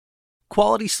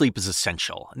Quality sleep is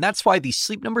essential, and that's why the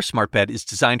Sleep Number Smart Bed is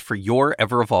designed for your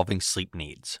ever-evolving sleep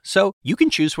needs. So you can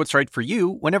choose what's right for you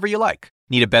whenever you like.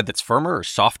 Need a bed that's firmer or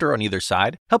softer on either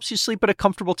side? Helps you sleep at a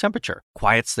comfortable temperature,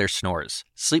 quiets their snores.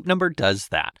 Sleep Number does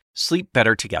that. Sleep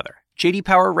better together. J.D.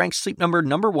 Power ranks Sleep Number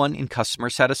 #1 in customer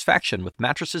satisfaction with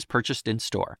mattresses purchased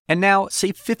in-store. And now,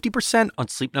 save 50% on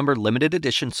Sleep Number limited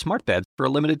edition smart beds for a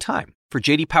limited time. For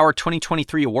J.D. Power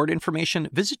 2023 award information,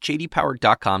 visit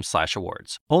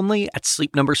jdpower.com/awards. Only at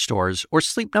Sleep Number stores or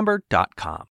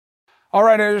sleepnumber.com. All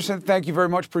right, Anderson, thank you very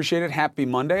much. Appreciate it. Happy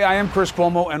Monday. I am Chris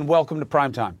Cuomo, and welcome to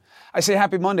Primetime. I say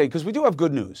happy Monday because we do have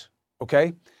good news,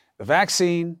 okay? The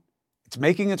vaccine, it's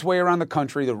making its way around the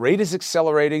country. The rate is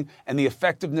accelerating, and the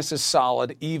effectiveness is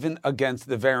solid, even against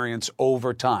the variants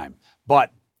over time.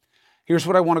 But here's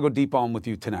what I want to go deep on with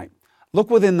you tonight. Look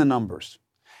within the numbers,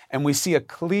 and we see a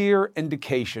clear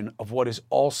indication of what is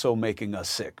also making us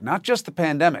sick. Not just the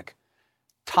pandemic,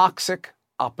 toxic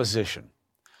opposition.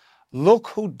 Look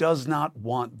who does not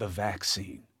want the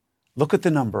vaccine. Look at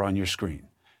the number on your screen.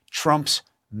 Trump's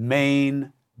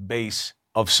main base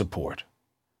of support.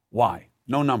 Why?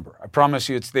 No number. I promise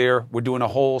you it's there. We're doing a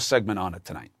whole segment on it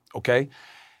tonight, okay?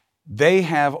 They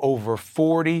have over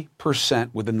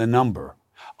 40% within the number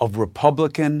of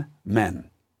Republican men.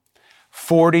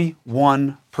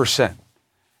 41%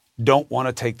 don't want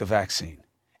to take the vaccine.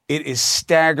 It is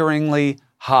staggeringly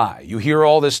high. You hear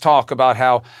all this talk about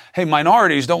how, hey,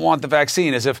 minorities don't want the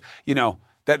vaccine as if,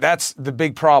 that's the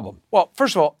big problem. Well,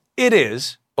 first of all, it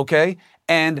is, okay?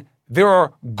 And there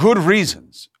are good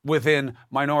reasons within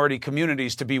minority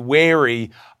communities to be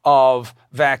wary of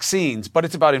vaccines, but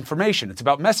it's about information, it's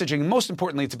about messaging, and most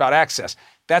importantly, it's about access.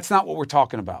 That's not what we're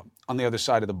talking about on the other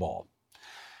side of the ball.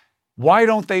 Why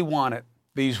don't they want it,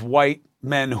 these white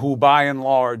men who, by and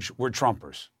large, were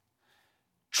Trumpers?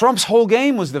 Trump's whole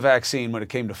game was the vaccine when it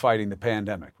came to fighting the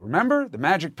pandemic. Remember? The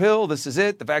magic pill, this is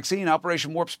it, the vaccine,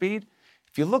 Operation Warp Speed.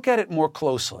 If you look at it more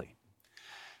closely,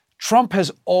 Trump has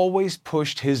always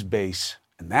pushed his base,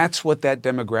 and that's what that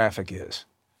demographic is,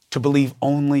 to believe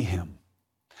only him.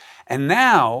 And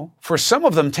now, for some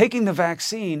of them, taking the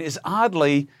vaccine is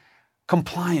oddly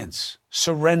compliance,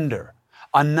 surrender,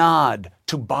 a nod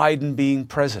to Biden being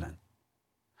president.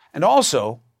 And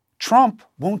also, Trump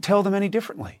won't tell them any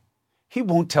differently. He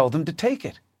won't tell them to take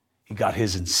it. He got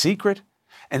his in secret,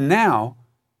 and now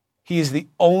he is the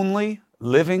only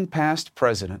living past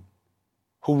president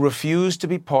who refused to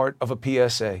be part of a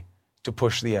PSA to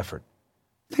push the effort.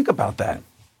 Think about that.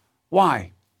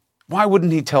 Why? Why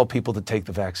wouldn't he tell people to take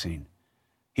the vaccine?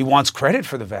 He wants credit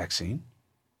for the vaccine.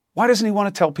 Why doesn't he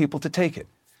want to tell people to take it?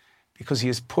 Because he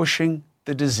is pushing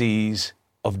the disease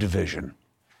of division.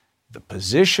 The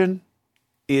position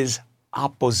is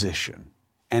opposition,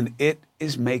 and it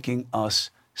is making us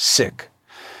sick.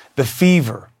 The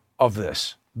fever of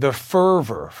this, the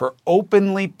fervor for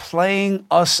openly playing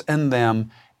us and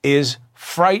them is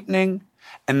frightening.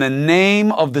 And the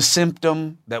name of the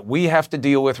symptom that we have to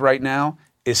deal with right now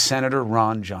is Senator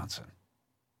Ron Johnson.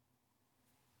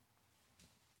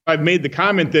 I've made the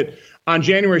comment that on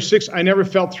January 6th, I never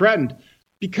felt threatened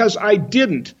because I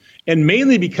didn't. And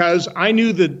mainly because I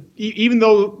knew that even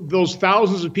though those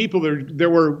thousands of people there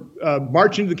were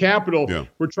marching to the Capitol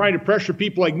were trying to pressure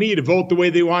people like me to vote the way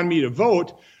they wanted me to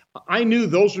vote, I knew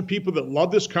those are people that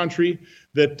love this country,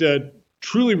 that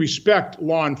truly respect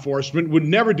law enforcement, would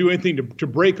never do anything to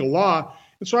break a law.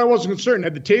 And so I wasn't concerned.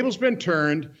 Had the tables been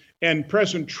turned and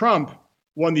President Trump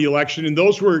won the election, and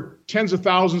those were tens of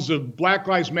thousands of Black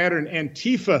Lives Matter and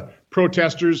Antifa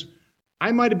protesters,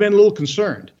 I might have been a little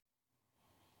concerned.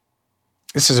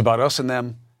 This is about us and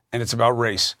them, and it's about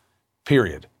race,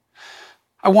 period.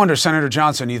 I wonder, Senator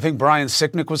Johnson, do you think Brian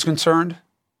Sicknick was concerned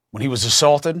when he was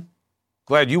assaulted?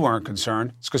 Glad you weren't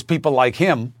concerned. It's because people like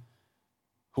him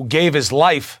who gave his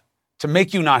life to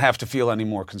make you not have to feel any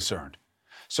more concerned.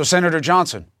 So, Senator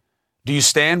Johnson, do you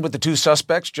stand with the two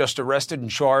suspects just arrested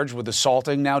and charged with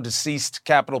assaulting now deceased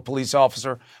Capitol Police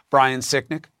Officer Brian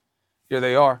Sicknick? Here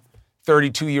they are.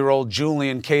 32-year-old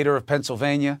Julian Cater of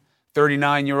Pennsylvania,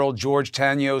 39-year-old George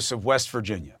Tanios of West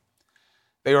Virginia.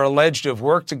 They are alleged to have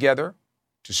worked together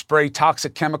to spray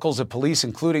toxic chemicals at police,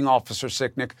 including Officer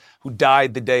Sicknick, who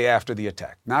died the day after the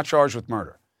attack. Not charged with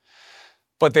murder.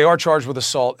 But they are charged with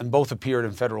assault, and both appeared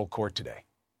in federal court today.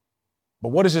 But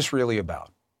what is this really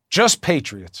about? Just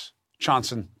patriots,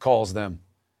 Johnson calls them.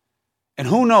 And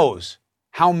who knows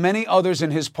how many others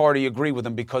in his party agree with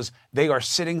him, because they are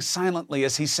sitting silently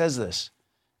as he says this.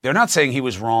 They're not saying he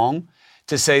was wrong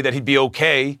to say that he'd be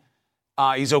okay.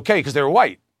 He's okay because they were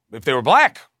white. If they were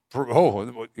black,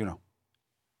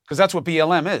 because that's what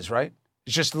BLM is, right?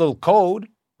 It's just a little code,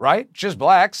 right? Just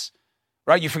blacks.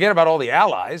 right? You forget about all the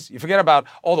allies. You forget about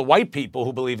all the white people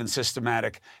who believe in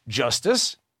systematic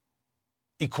justice,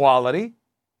 equality.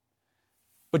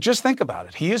 But just think about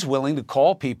it. He is willing to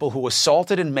call people who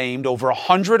assaulted and maimed over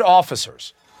 100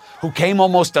 officers, who came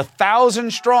almost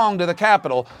 1,000 strong to the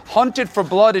Capitol, hunted for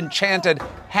blood and chanted,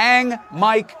 "Hang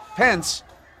Mike Pence,"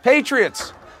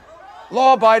 patriots,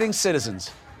 law-abiding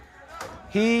citizens.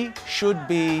 He should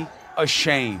be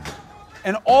ashamed.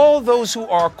 And all those who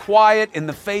are quiet in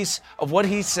the face of what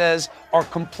he says are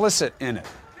complicit in it.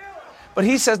 But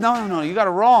he says, no, you got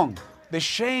it wrong. The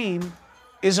shame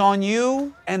is on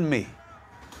you and me.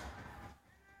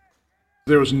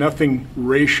 There was nothing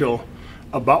racial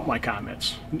about my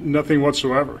comments, nothing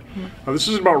whatsoever. Now, this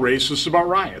isn't about race, this is about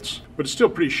riots. But it's still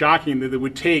pretty shocking that they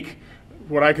would take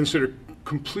what I consider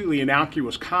completely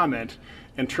innocuous comment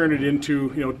and turn it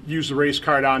into, use the race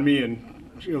card on me and,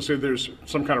 say there's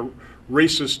some kind of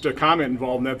racist comment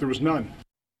involved in that. There was none.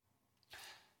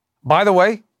 By the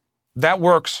way, that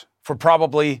works for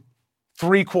probably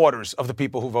 3/4 of the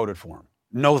people who voted for him.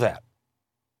 Know that.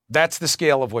 That's the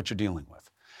scale of what you're dealing with.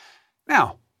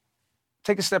 Now,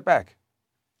 take a step back.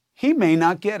 He may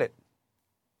not get it.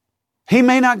 He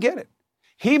may not get it.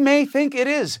 He may think it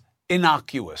is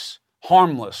innocuous,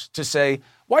 harmless to say,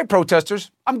 white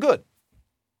protesters, I'm good.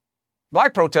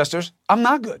 Black protesters, I'm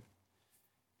not good.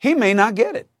 He may not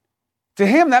get it. To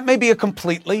him, that may be a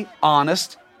completely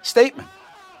honest statement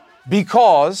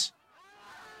because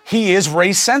he is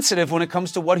race sensitive when it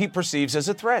comes to what he perceives as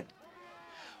a threat.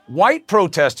 White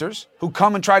protesters who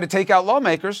come and try to take out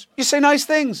lawmakers, you say nice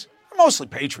things. They're mostly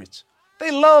patriots.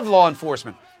 They love law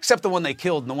enforcement, except the one they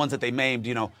killed and the ones that they maimed,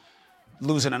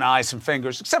 losing an eye, some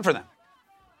fingers, except for them.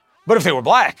 But if they were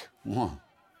black,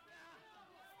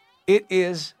 it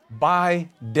is by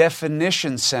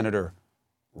definition, Senator,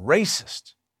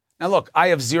 racist. Now look, I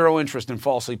have zero interest in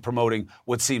falsely promoting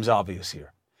what seems obvious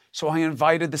here. So I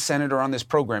invited the senator on this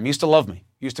program. He used to love me.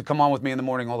 He used to come on with me in the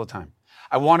morning all the time.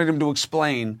 I wanted him to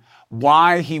explain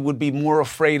why he would be more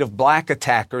afraid of black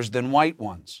attackers than white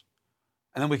ones.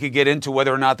 And then we could get into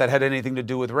whether or not that had anything to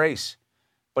do with race.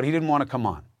 But he didn't want to come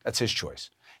on. That's his choice.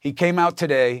 He came out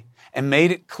today and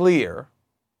made it clear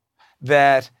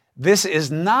that this is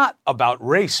not about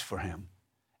race for him.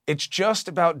 It's just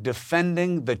about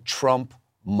defending the Trump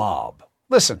mob.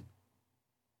 Listen.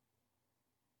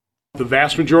 The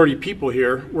vast majority of people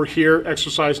here were here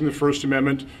exercising the First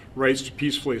Amendment rights to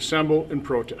peacefully assemble and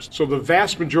protest. So the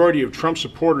vast majority of Trump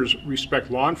supporters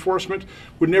respect law enforcement,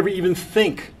 would never even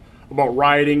think about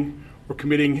rioting or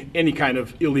committing any kind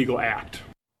of illegal act.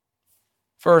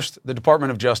 First, the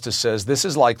Department of Justice says this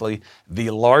is likely the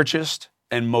largest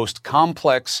and most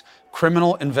complex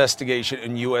criminal investigation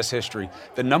in U.S. history.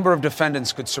 The number of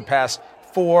defendants could surpass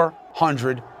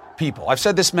 400 people. I've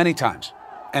said this many times,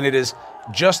 and it is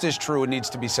just as true. It needs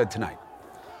to be said tonight.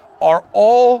 Are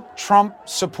all Trump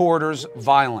supporters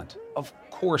violent? Of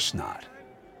course not.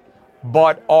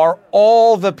 But are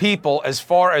all the people, as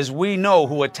far as we know,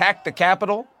 who attacked the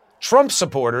Capitol, Trump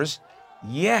supporters?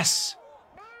 Yes.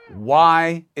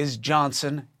 Why is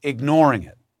Johnson ignoring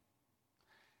it?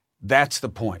 That's the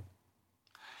point.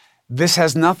 This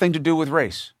has nothing to do with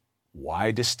race.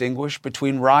 Why distinguish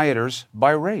between rioters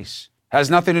by race? Has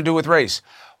nothing to do with race.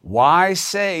 Why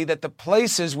say that the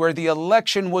places where the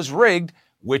election was rigged,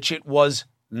 which it was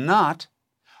not,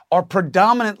 are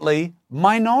predominantly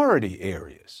minority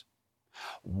areas?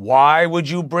 Why would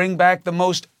you bring back the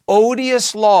most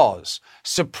odious laws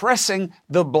suppressing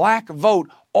the black vote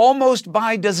almost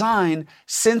by design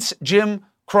since Jim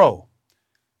Crow?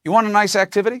 You want a nice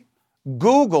activity?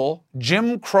 Google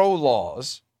Jim Crow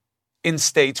laws in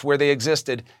states where they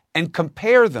existed and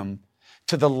compare them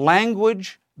to the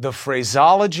language, the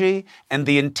phraseology, and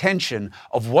the intention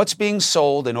of what's being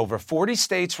sold in over 40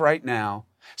 states right now,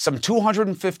 some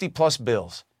 250 plus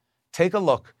bills. Take a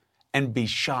look and be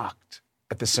shocked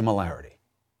at the similarity.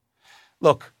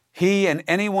 Look, he and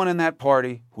anyone in that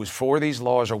party who's for these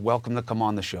laws are welcome to come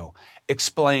on the show.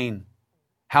 Explain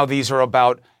how these are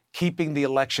about keeping the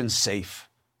election safe.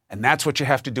 And that's what you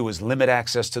have to do, is limit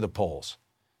access to the polls.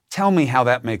 Tell me how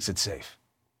that makes it safe.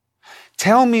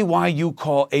 Tell me why you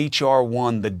call H.R.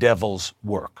 1 the devil's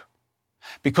work.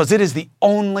 Because it is the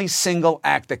only single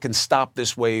act that can stop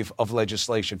this wave of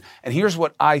legislation. And here's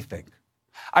what I think.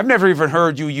 I've never even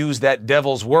heard you use that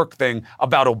devil's work thing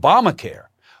about Obamacare.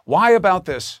 Why about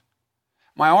this?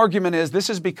 My argument is this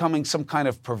is becoming some kind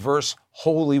of perverse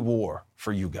holy war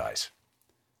for you guys.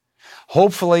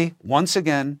 Hopefully, once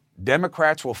again,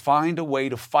 Democrats will find a way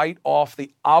to fight off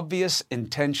the obvious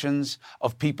intentions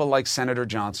of people like Senator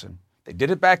Johnson. They did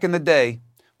it back in the day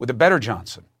with a better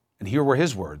Johnson. And here were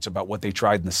his words about what they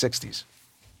tried in the 60s.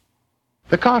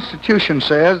 The Constitution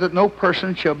says that no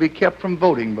person shall be kept from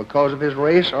voting because of his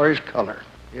race or his color.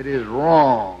 It is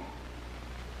wrong,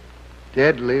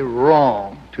 deadly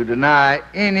wrong, to deny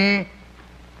any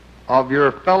of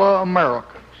your fellow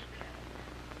Americans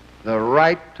the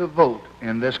right to vote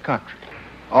in this country.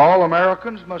 All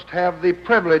Americans must have the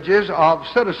privileges of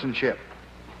citizenship,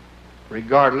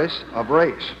 regardless of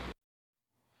race.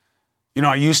 You know,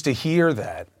 I used to hear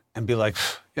that and be like,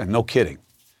 yeah, no kidding.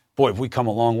 Boy, have we come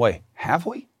a long way. Have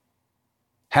we?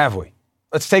 Have we?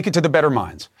 Let's take it to the better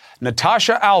minds.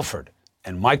 Natasha Alford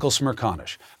and Michael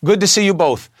Smerconish. Good to see you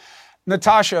both.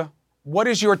 Natasha, what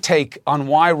is your take on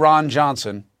why Ron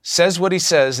Johnson says what he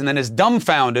says and then is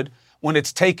dumbfounded when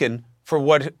it's taken for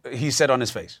what he said on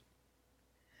his face?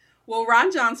 Well,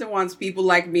 Ron Johnson wants people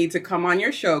like me to come on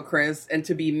your show, Chris, and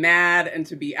to be mad and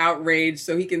to be outraged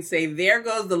so he can say, there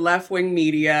goes the left-wing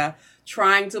media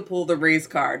trying to pull the race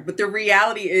card. But the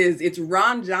reality is it's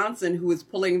Ron Johnson who is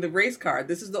pulling the race card.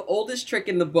 This is the oldest trick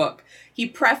in the book. He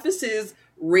prefaces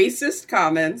racist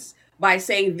comments by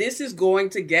saying, this is going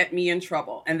to get me in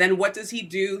trouble. And then what does he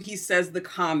do? He says the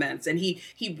comments, and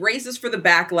he braces for the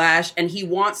backlash, and he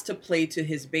wants to play to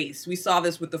his base. We saw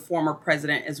this with the former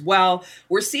president as well.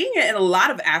 We're seeing it in a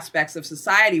lot of aspects of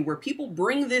society where people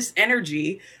bring this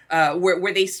energy,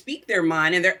 where they speak their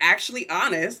mind and they're actually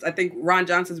honest. I think Ron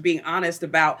Johnson's being honest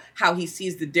about how he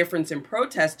sees the difference in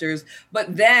protesters,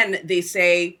 but then they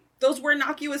say, those were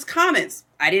innocuous comments.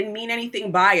 I didn't mean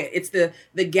anything by it. It's the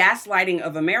gaslighting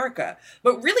of America.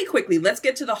 But really quickly, let's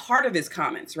get to the heart of his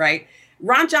comments, right?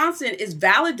 Ron Johnson is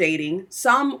validating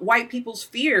some white people's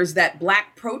fears that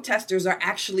Black protesters are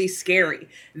actually scary,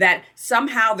 that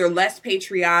somehow they're less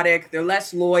patriotic, they're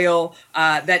less loyal,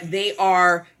 that they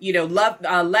are,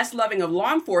 less loving of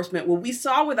law enforcement. Well, we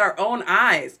saw with our own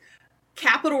eyes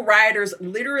Capitol rioters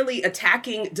literally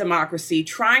attacking democracy,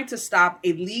 trying to stop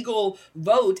a legal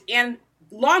vote, and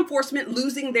law enforcement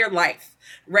losing their life,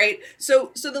 right?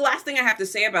 So the last thing I have to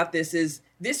say about this is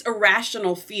this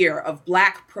irrational fear of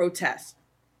Black protests.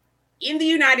 In the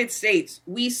United States,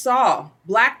 we saw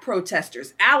Black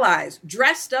protesters, allies,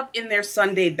 dressed up in their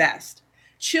Sunday best.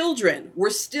 Children were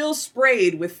still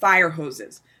sprayed with fire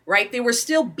hoses, right? They were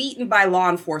still beaten by law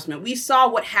enforcement. We saw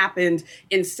what happened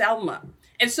in Selma.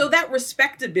 And so that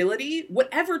respectability,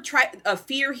 whatever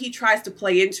fear he tries to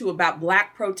play into about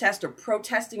Black protest or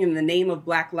protesting in the name of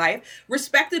Black life,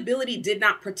 respectability did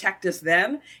not protect us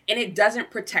then, and it doesn't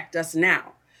protect us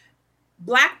now.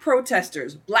 Black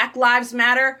protesters, Black Lives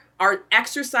Matter, are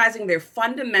exercising their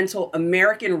fundamental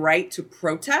American right to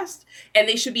protest, and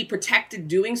they should be protected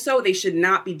doing so. They should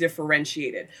not be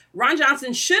differentiated. Ron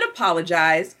Johnson should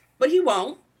apologize, but he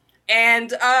won't.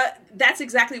 And that's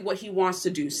exactly what he wants to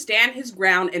do, stand his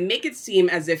ground and make it seem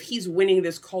as if he's winning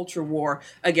this culture war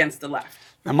against the left.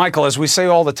 Now, Michael, as we say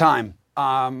all the time,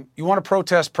 you want to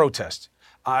protest.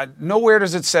 Nowhere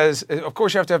does it says, of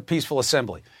course, you have to have peaceful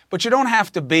assembly, but you don't have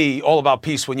to be all about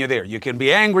peace when you're there. You can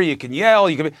be angry, you can yell,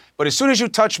 but as soon as you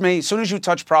touch me, as soon as you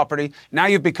touch property, now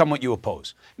you've become what you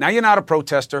oppose. Now you're not a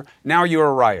protester, now you're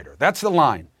a rioter. That's the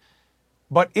line.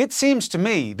 But it seems to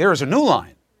me there is a new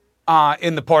line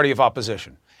in the party of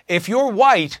opposition. If you're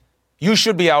white, you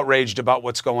should be outraged about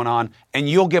what's going on, and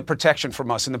you'll get protection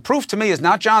from us. And the proof to me is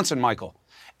not Johnson, Michael.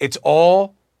 It's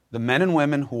all the men and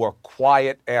women who are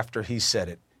quiet after he said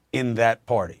it in that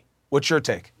party. What's your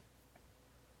take?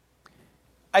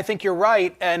 I think you're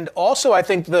right. And also, I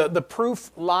think the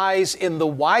proof lies in the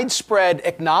widespread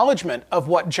acknowledgement of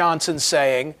what Johnson's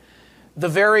saying, the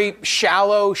very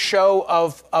shallow show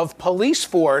of police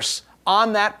force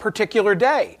on that particular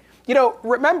day. You know,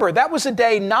 remember, that was a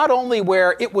day not only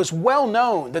where it was well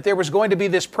known that there was going to be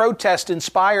this protest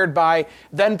inspired by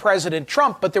then President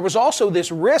Trump, but there was also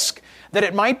this risk that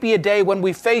it might be a day when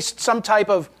we faced some type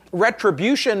of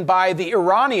retribution by the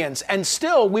Iranians, and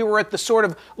still we were at the sort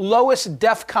of lowest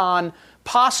DEFCON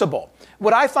possible.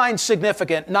 What I find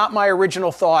significant, not my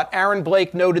original thought, Aaron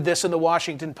Blake noted this in the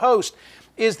Washington Post,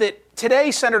 is that today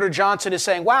Senator Johnson is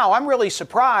saying, wow, I'm really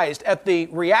surprised at the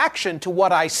reaction to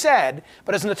what I said.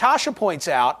 But as Natasha points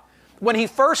out, when he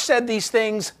first said these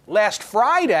things last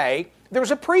Friday, there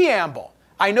was a preamble.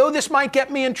 I know this might get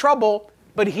me in trouble,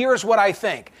 but here's what I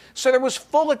think. So there was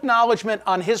full acknowledgement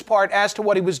on his part as to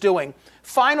what he was doing.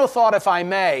 Final thought, if I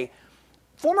may.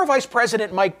 Former Vice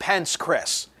President Mike Pence,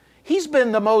 Chris, he's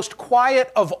been the most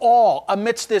quiet of all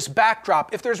amidst this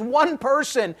backdrop. If there's one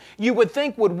person you would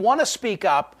think would want to speak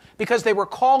up because they were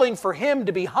calling for him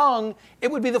to be hung, it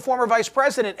would be the former vice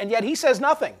president, and yet he says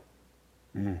nothing.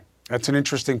 That's an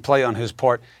interesting play on his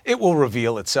part. It will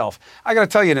reveal itself. I got to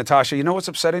tell you, Natasha, you know what's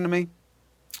upsetting to me?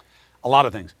 A lot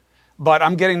of things. but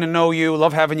I'm getting to know you.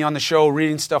 Love having you on the show,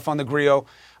 reading stuff on the Grio.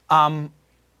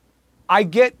 I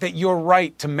get that you're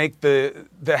right to make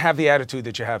have the attitude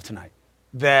that you have tonight,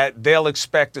 that they'll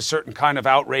expect a certain kind of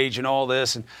outrage and all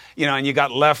this, and and you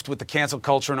got left with the cancel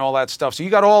culture and all that stuff. So you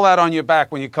got all that on your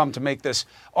back when you come to make this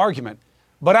argument.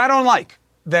 But I don't like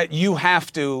that you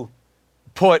have to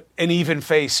put an even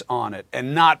face on it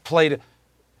and not play to.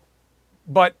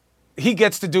 But he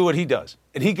gets to do what he does,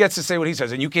 and he gets to say what he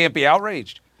says, and you can't be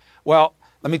outraged. Well,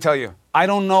 let me tell you, I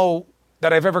don't know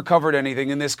that I've ever covered anything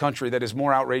in this country that is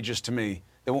more outrageous to me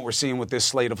than what we're seeing with this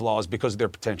slate of laws because of their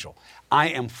potential. I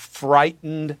am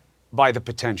frightened by the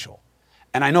potential.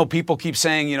 And I know people keep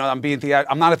saying,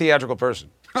 I'm not a theatrical person.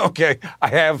 Okay, I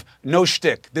have no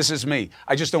shtick. This is me.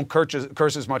 I just don't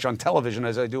curse as much on television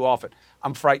as I do often.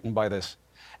 I'm frightened by this.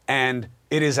 And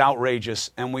it is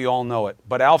outrageous, and we all know it.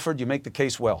 But Alfred, you make the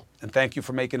case well, and thank you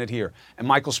for making it here. And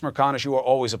Michael Smerconish, you are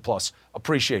always a plus.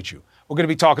 Appreciate you. We're going to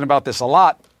be talking about this a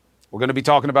lot. We're going to be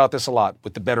talking about this a lot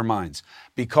with the better minds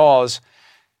because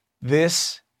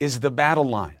this is the battle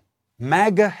line.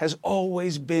 MAGA has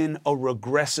always been a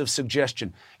regressive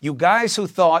suggestion. You guys who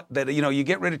thought that, you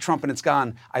get rid of Trump and it's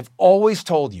gone, I've always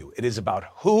told you it is about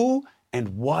who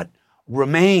and what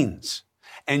remains.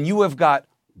 And you have got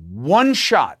one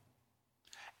shot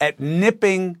at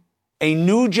nipping a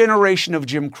new generation of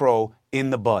Jim Crow in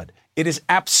the bud. It is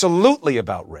absolutely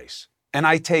about race. And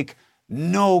I take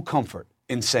no comfort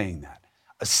in saying that.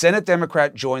 A Senate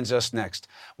Democrat joins us next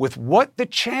with what the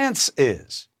chance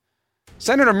is.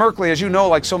 Senator Merkley, as you know,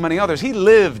 like so many others, he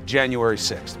lived January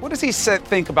 6th. What does he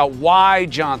think about why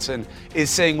Johnson is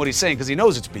saying what he's saying? Because he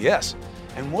knows it's BS.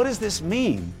 And what does this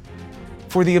mean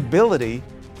for the ability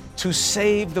to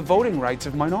save the voting rights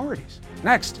of minorities?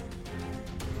 Next.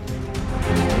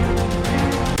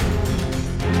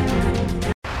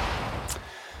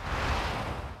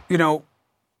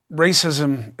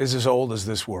 Racism is as old as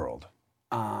this world.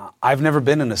 I've never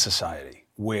been in a society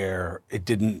where it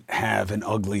didn't have an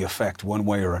ugly effect one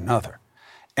way or another.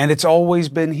 And it's always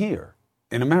been here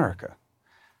in America.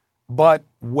 But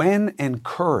when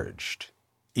encouraged,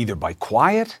 either by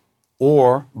quiet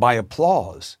or by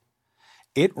applause,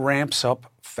 it ramps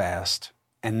up fast.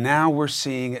 And now we're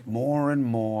seeing it more and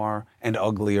more and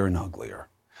uglier and uglier.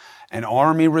 An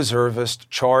Army reservist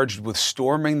charged with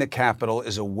storming the Capitol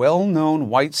is a well-known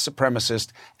white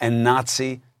supremacist and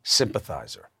Nazi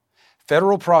sympathizer.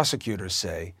 Federal prosecutors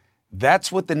say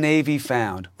that's what the Navy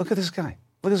found. Look at this guy.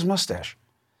 Look at his mustache.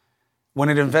 When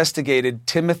it investigated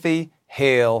Timothy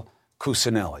Hale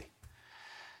Cusinelli.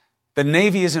 The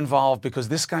Navy is involved because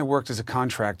this guy worked as a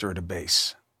contractor at a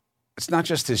base. It's not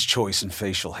just his choice in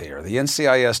facial hair. The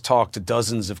NCIS talked to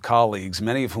dozens of colleagues,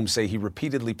 many of whom say he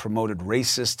repeatedly promoted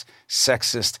racist,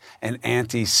 sexist, and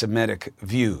anti-Semitic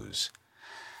views.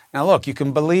 Now look, you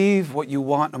can believe what you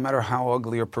want no matter how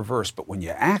ugly or perverse, but when you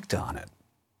act on it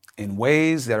in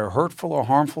ways that are hurtful or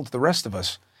harmful to the rest of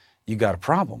us, you got a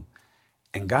problem.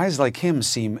 And guys like him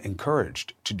seem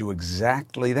encouraged to do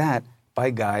exactly that by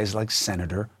guys like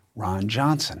Senator Ron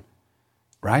Johnson,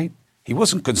 right? He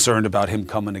wasn't concerned about him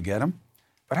coming to get him.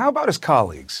 But how about his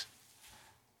colleagues?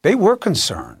 They were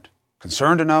concerned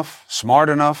enough, smart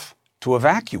enough to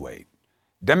evacuate.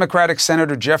 Democratic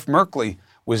Senator Jeff Merkley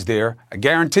was there. I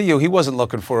guarantee you he wasn't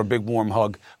looking for a big warm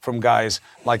hug from guys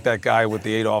like that guy with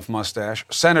the Adolf mustache.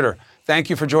 Senator, thank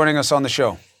you for joining us on the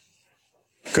show.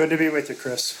 Good to be with you,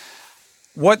 Chris.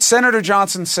 What Senator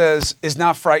Johnson says is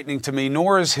not frightening to me,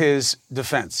 nor is his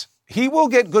defense. He will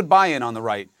get good buy-in on the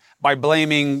right by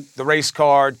blaming the race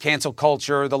card, cancel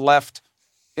culture, the left.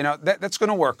 That's going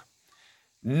to work.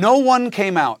 No one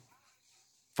came out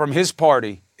from his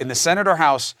party in the Senate or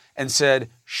House and said,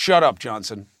 shut up,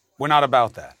 Johnson. We're not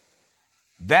about that.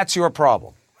 That's your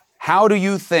problem. How do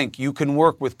you think you can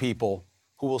work with people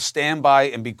who will stand by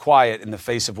and be quiet in the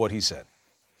face of what he said?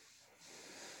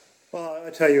 Well, I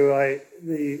tell you,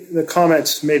 the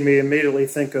comments made me immediately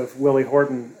think of Willie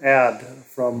Horton ad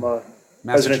from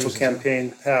presidential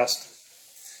campaign past.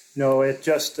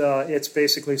 It's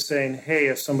basically saying, hey,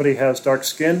 if somebody has dark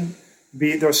skin,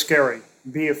 they're scary.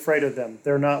 Be afraid of them.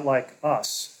 They're not like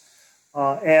us.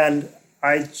 And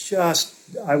I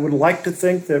would like to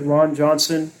think that Ron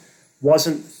Johnson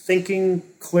wasn't thinking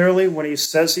clearly when he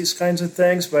says these kinds of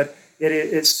things, but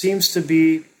it seems to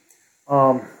be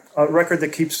a record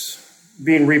that keeps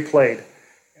being replayed.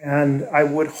 And I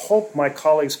would hope my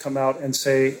colleagues come out and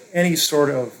say any sort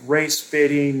of race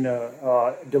baiting,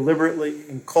 deliberately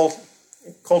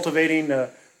cultivating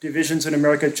divisions in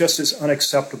America just is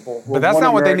unacceptable. But that's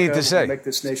not what they need to say. Make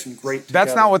this nation great together.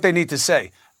 That's not what they need to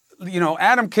say.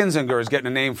 Adam Kinzinger is getting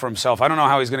a name for himself. I don't know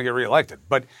how he's going to get reelected,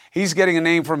 but he's getting a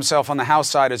name for himself on the House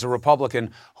side as a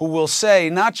Republican who will say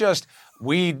not just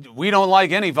we don't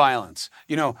like any violence.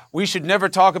 We should never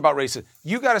talk about racism.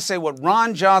 You got to say what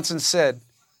Ron Johnson said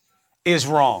is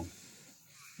wrong.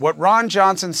 What Ron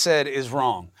Johnson said is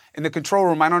wrong. In the control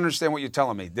room, I don't understand what you're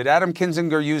telling me. Did Adam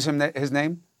Kinzinger use his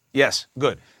name? Yes.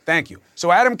 Good. Thank you.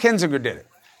 So Adam Kinzinger did it,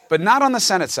 but not on the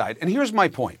Senate side. And here's my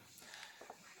point.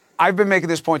 I've been making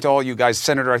this point to all you guys.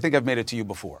 Senator, I think I've made it to you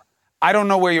before. I don't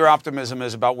know where your optimism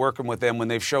is about working with them when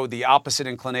they've showed the opposite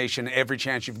inclination every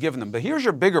chance you've given them. But here's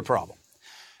your bigger problem.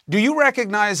 Do you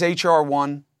recognize H.R.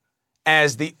 1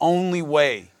 as the only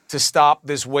way to stop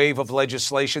this wave of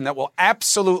legislation that will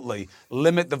absolutely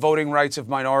limit the voting rights of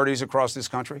minorities across this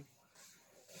country?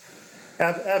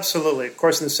 Absolutely. Of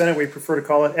course, in the Senate, we prefer to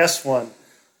call it S1.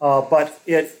 But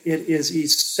it is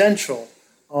essential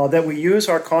that we use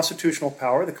our constitutional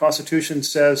power. The Constitution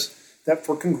says that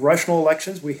for congressional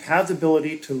elections, we have the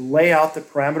ability to lay out the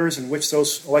parameters in which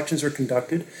those elections are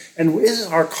conducted. And it is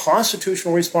our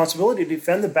constitutional responsibility to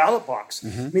defend the ballot box.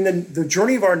 Mm-hmm. I mean, the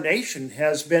journey of our nation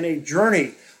has been a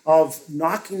journey of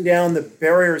knocking down the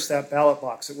barriers to that ballot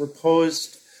box that were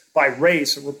posed by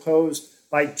race, that were posed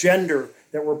by gender,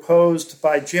 that were posed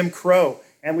by Jim Crow.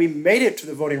 And we made it to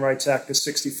the Voting Rights Act of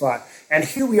 65. And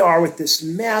here we are with this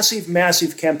massive,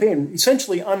 massive campaign,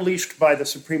 essentially unleashed by the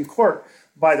Supreme Court,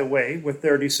 by the way, with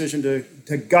their decision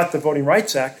to gut the Voting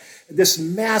Rights Act, this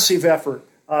massive effort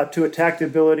to attack the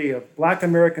ability of Black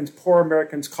Americans, poor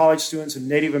Americans, college students, and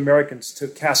Native Americans to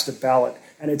cast a ballot.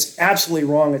 And it's absolutely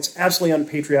wrong. It's absolutely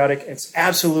unpatriotic. It's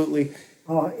absolutely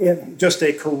just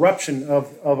a corruption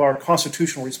of our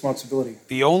constitutional responsibility.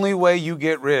 The only way you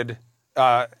get rid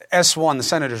S1, the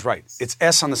senator's right. It's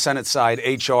S on the Senate side,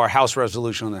 HR, House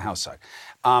resolution on the House side.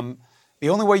 The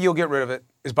only way you'll get rid of it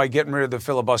is by getting rid of the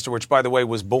filibuster, which, by the way,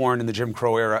 was born in the Jim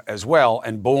Crow era as well,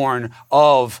 and born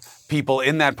of people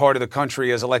in that part of the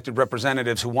country as elected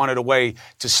representatives who wanted a way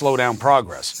to slow down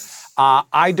progress.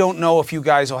 I don't know if you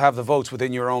guys will have the votes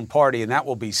within your own party, and that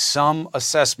will be some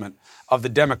assessment of the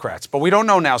Democrats. But we don't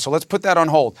know now, so let's put that on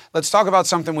hold. Let's talk about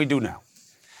something we do know.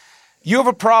 You have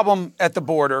a problem at the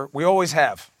border. We always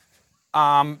have.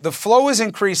 The flow is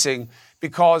increasing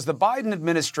because the Biden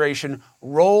administration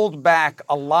rolled back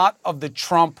a lot of the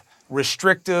Trump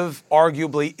restrictive,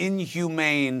 arguably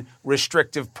inhumane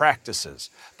restrictive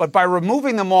practices. But by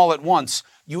removing them all at once,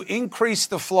 you increase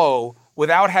the flow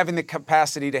without having the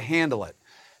capacity to handle it.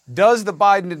 Does the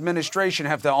Biden administration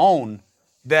have to own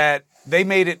that they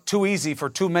made it too easy for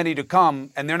too many to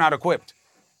come and they're not equipped?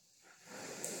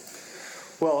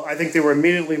 Well, I think they were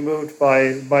immediately moved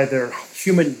by their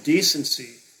human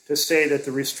decency to say that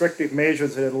the restrictive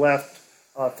measures that had left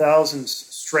thousands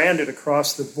stranded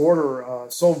across the border,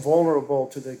 so vulnerable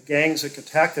to the gangs that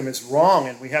attack them, is wrong,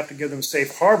 and we have to give them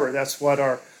safe harbor. That's what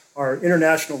our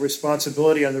international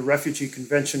responsibility on the Refugee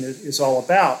Convention is all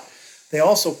about. They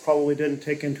also probably didn't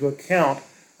take into account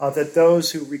that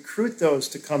those who recruit those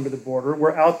to come to the border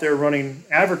were out there running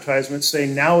advertisements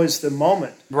saying, now is the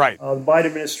moment. Right. The Biden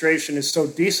administration is so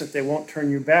decent, they won't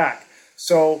turn you back.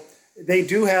 So they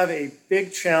do have a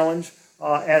big challenge,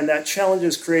 and that challenge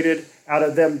is created out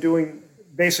of them doing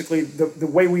basically the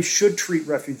way we should treat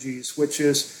refugees, which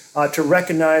is to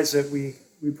recognize that we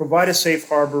provide a safe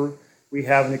harbor, we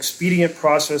have an expedient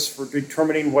process for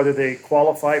determining whether they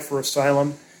qualify for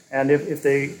asylum, and if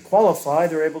they qualify,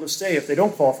 they're able to stay. If they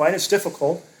don't qualify, and it's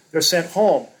difficult, they're sent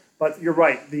home. But you're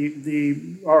right,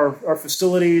 our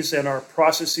facilities and our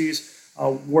processes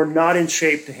were not in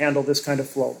shape to handle this kind of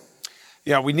flow.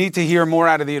 Yeah, we need to hear more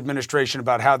out of the administration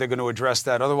about how they're going to address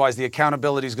that. Otherwise, the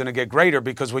accountability is going to get greater,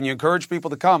 because when you encourage people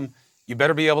to come, you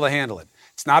better be able to handle it.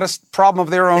 It's not a problem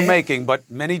of their own making, but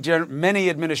many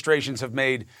administrations have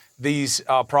made these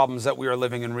problems that we are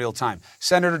living in real time.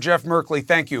 Senator Jeff Merkley,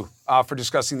 thank you for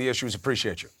discussing the issues.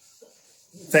 Appreciate you.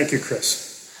 Thank you,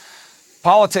 Chris.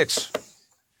 Politics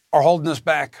are holding us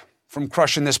back from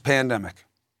crushing this pandemic.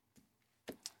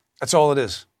 That's all it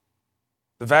is.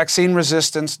 The vaccine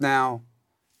resistance now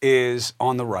is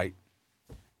on the right,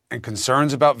 and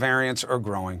concerns about variants are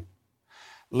growing.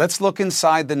 Let's look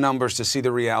inside the numbers to see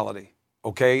the reality,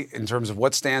 okay, in terms of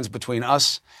what stands between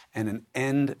us and an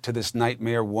end to this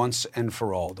nightmare once and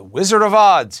for all. The Wizard of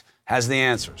Odds has the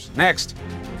answers. Next.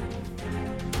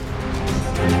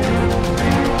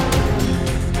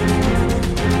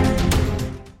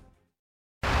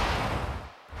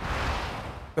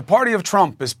 The party of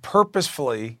Trump is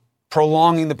purposefully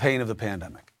prolonging the pain of the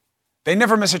pandemic. They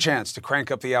never miss a chance to crank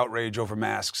up the outrage over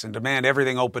masks and demand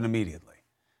everything open immediately.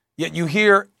 Yet you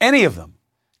hear any of them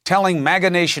telling MAGA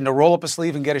Nation to roll up a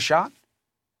sleeve and get a shot?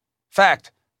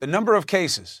 Fact, the number of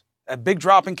cases, a big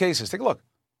drop in cases, take a look.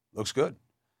 Looks good.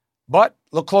 But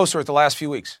look closer at the last few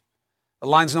weeks. The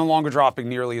line's no longer dropping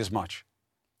nearly as much.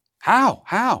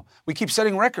 How? We keep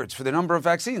setting records for the number of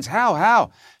vaccines.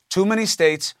 How? Too many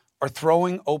states are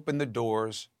throwing open the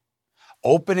doors,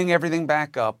 opening everything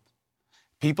back up.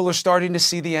 People are starting to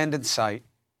see the end in sight.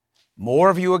 More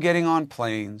of you are getting on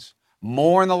planes,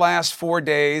 more in the last 4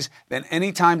 days than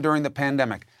any time during the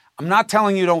pandemic. I'm not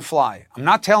telling you don't fly. I'm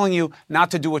not telling you not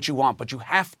to do what you want, but you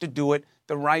have to do it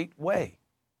the right way.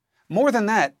 More than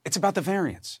that, it's about the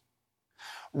variants.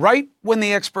 Right when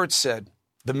the experts said,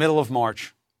 the middle of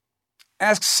March,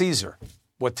 ask Caesar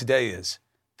what today is,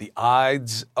 the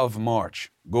Ides of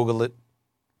March. Google it.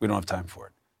 We don't have time for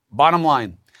it. Bottom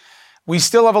line, we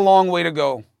still have a long way to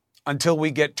go until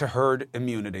we get to herd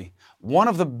immunity. One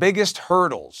of the biggest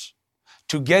hurdles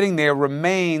to getting there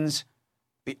remains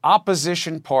the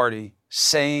opposition party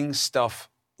saying stuff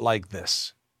like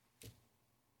this.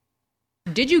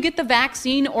 Did you get the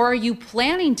vaccine, or are you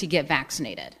planning to get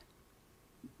vaccinated?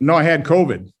 No, I had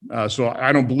COVID. So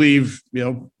I don't believe,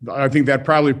 I think that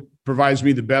probably provides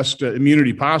me the best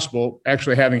immunity possible,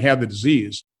 actually having had the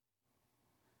disease.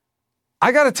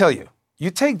 I got to tell you,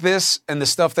 you take this and the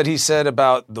stuff that he said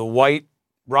about the white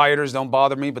rioters don't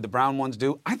bother me, but the brown ones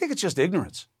do. I think it's just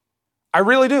ignorance. I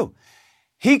really do.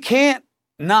 He can't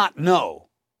not know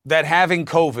that having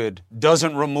COVID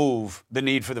doesn't remove the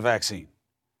need for the vaccine.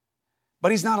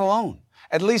 But he's not alone.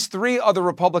 At least 3 other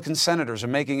Republican senators are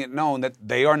making it known that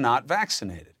they are not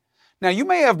vaccinated. Now, you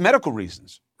may have medical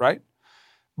reasons, right?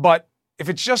 But if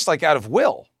it's just like out of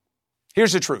will,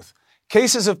 here's the truth.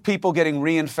 Cases of people getting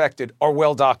reinfected are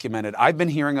well documented. I've been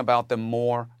hearing about them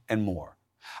more and more.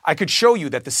 I could show you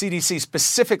that the CDC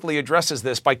specifically addresses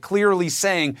this by clearly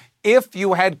saying, if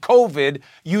you had COVID,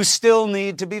 you still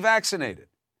need to be vaccinated.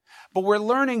 But we're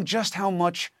learning just how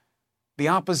much the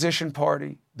opposition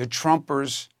party, the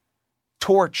Trumpers,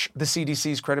 torch the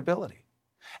CDC's credibility.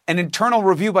 An internal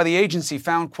review by the agency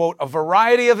found, quote, a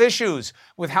variety of issues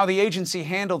with how the agency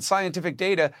handled scientific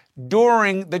data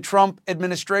during the Trump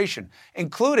administration,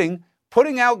 including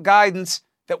putting out guidance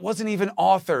that wasn't even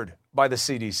authored by the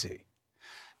CDC.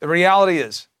 The reality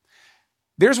is,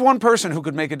 there's one person who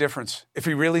could make a difference if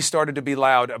he really started to be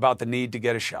loud about the need to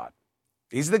get a shot.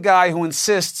 He's the guy who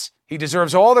insists he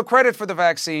deserves all the credit for the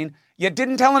vaccine, yet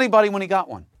didn't tell anybody when he got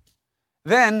one.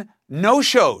 Then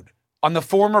no-showed on the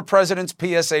former president's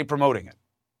PSA promoting it.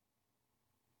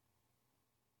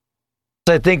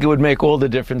 I think it would make all the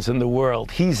difference in the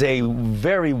world. He's a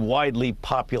very widely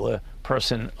popular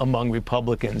person among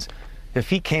Republicans. If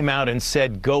he came out and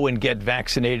said, go and get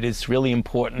vaccinated, it's really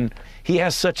important. He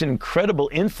has such an incredible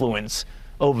influence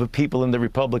over people in the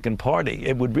Republican Party.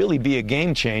 It would really be a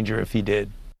game changer if he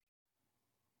did.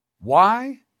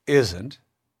 Why isn't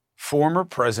former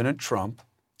President Trump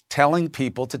telling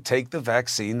people to take the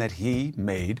vaccine that he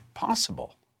made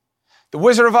possible? The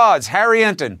Wizard of Oz, Harry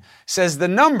Enton, says the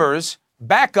numbers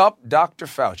back up Dr.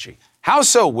 Fauci. How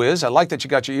so, Wiz? I like that you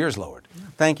got your ears lowered.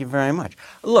 Thank you very much.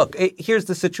 Look, here's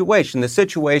the situation. The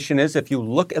situation is, if you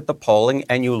look at the polling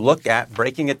and you look at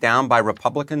breaking it down by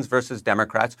Republicans versus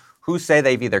Democrats who say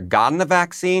they've either gotten the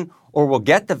vaccine or will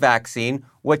get the vaccine,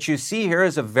 what you see here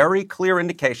is a very clear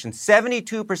indication.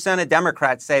 72% of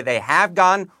Democrats say they have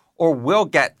gotten or will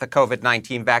get the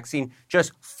COVID-19 vaccine,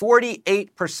 just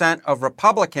 48% of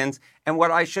Republicans. And what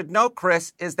I should note,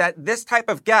 Chris, is that this type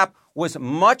of gap was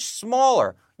much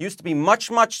smaller. Used to be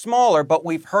much, much smaller, but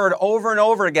we've heard over and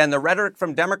over again the rhetoric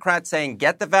from Democrats saying,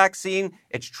 get the vaccine,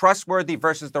 it's trustworthy,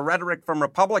 versus the rhetoric from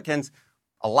Republicans,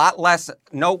 a lot less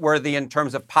noteworthy in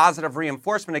terms of positive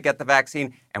reinforcement to get the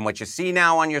vaccine. And what you see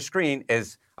now on your screen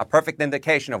is a perfect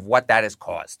indication of what that has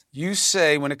caused. You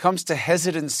say when it comes to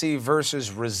hesitancy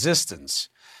versus resistance,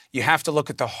 you have to look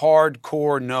at the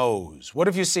hardcore no's. What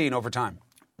have you seen over time?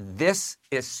 This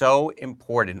is so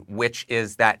important, which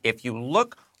is that if you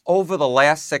look over the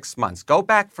last 6 months, go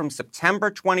back from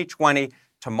September 2020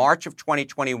 to March of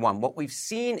 2021, what we've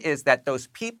seen is that those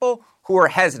people who are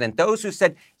hesitant, those who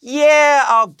said, yeah,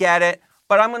 I'll get it,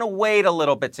 but I'm going to wait a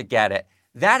little bit to get it,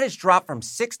 that has dropped from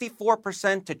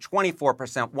 64% to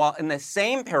 24%, while in the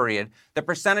same period, the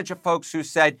percentage of folks who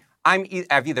said,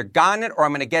 I've either gotten it or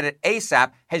I'm going to get it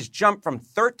ASAP has jumped from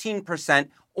 13%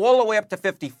 all the way up to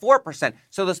 54%.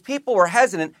 So those people who are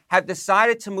hesitant have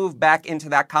decided to move back into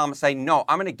that column and say, no,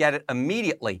 I'm going to get it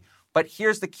immediately. But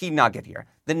here's the key nugget here.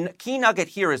 The key nugget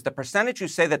here is the percentage who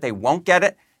say that they won't get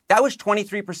it. That was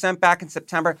 23% back in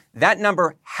September. That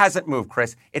number hasn't moved,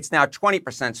 Chris. It's now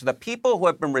 20%. So the people who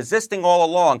have been resisting all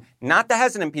along, not the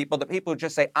hesitant people, the people who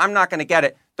just say, I'm not going to get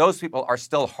it, those people are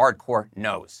still hardcore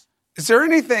no's. Is there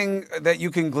anything that you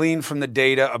can glean from the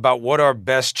data about what our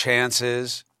best chance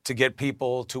is to get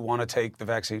people to want to take the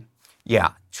vaccine?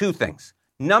 Yeah, two things.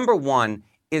 Number one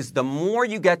is the more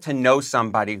you get to know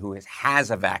somebody who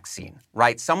has a vaccine,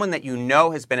 right? Someone that you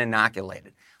know has been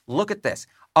inoculated. Look at this.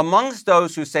 Amongst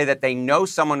those who say that they know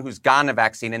someone who's gotten a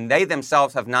vaccine and they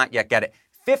themselves have not yet get it,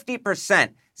 50%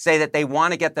 say that they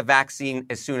want to get the vaccine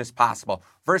as soon as possible,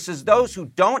 versus those who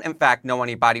don't, in fact, know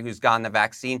anybody who's gotten the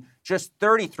vaccine, just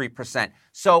 33%.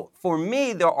 So for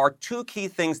me, there are two key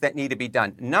things that need to be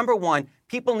done. Number one,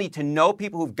 people need to know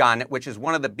people who've gotten it, which is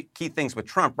one of the key things with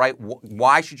Trump, right?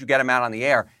 Why should you get him out on the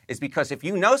air? Is because if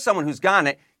you know someone who's gotten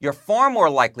it, you're far more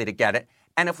likely to get it.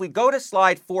 And if we go to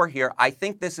slide 4 here, I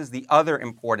think this is the other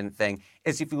important thing,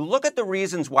 is if you look at the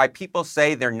reasons why people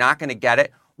say they're not going to get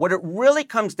it, what it really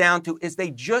comes down to is they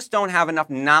just don't have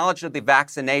enough knowledge of the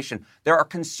vaccination. There are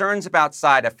concerns about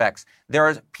side effects.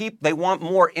 They want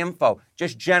more info,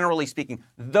 just generally speaking.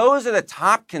 Those are the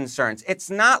top concerns. It's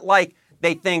not like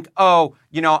they think, oh,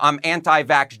 I'm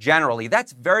anti-vax generally.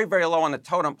 That's very, very low on the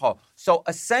totem pole. So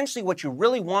essentially what you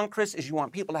really want, Chris, is you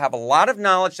want people to have a lot of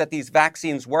knowledge that these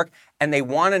vaccines work, and they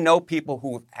want to know people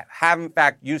who have, in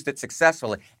fact, used it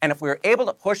successfully. And if we're able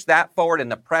to push that forward in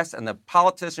the press and the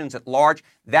politicians at large,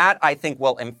 that, I think,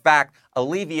 will, in fact,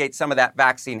 alleviate some of that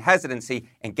vaccine hesitancy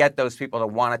and get those people to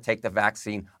want to take the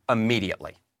vaccine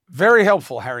immediately. Very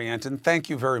helpful, Harry Enten. Thank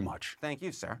you very much. Thank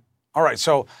you, sir. All right,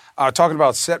 so talking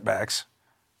about setbacks,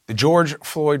 the George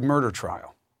Floyd murder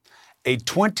trial, a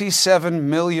 $27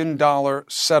 million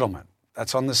settlement.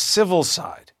 That's on the civil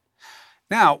side.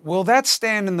 Now, will that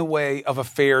stand in the way of a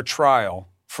fair trial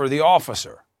for the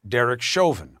officer, Derek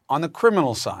Chauvin, on the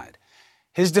criminal side?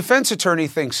 His defense attorney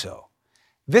thinks so.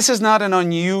 This is not an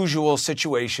unusual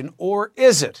situation, or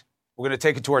is it? We're going to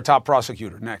take it to our top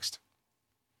prosecutor next.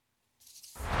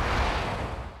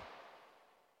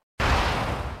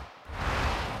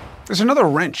 There's another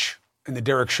wrench in the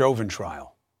Derek Chauvin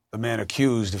trial, the man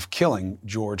accused of killing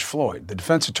George Floyd. The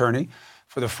defense attorney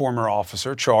for the former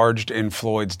officer charged in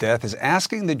Floyd's death is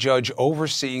asking the judge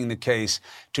overseeing the case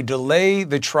to delay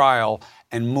the trial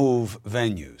and move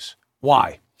venues.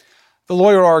 Why? The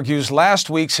lawyer argues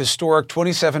last week's historic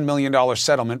 $27 million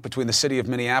settlement between the city of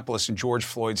Minneapolis and George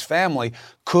Floyd's family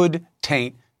could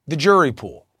taint the jury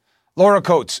pool. Laura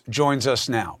Coates joins us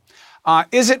now.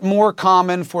 Is it more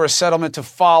common for a settlement to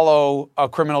follow a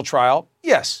criminal trial?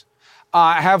 Yes.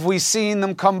 Have we seen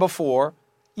them come before?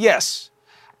 Yes.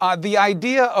 The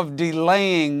idea of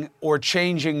delaying or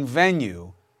changing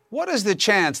venue, what is the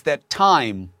chance that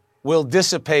time will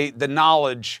dissipate the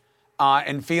knowledge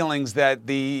and feelings that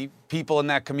the people in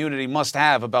that community must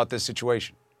have about this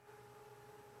situation?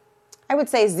 I would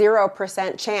say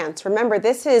 0% chance. Remember,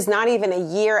 this is not even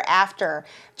a year after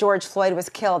George Floyd was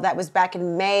killed. That was back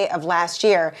in May of last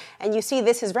year. And you see,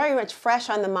 this is very much fresh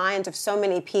on the minds of so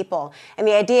many people. And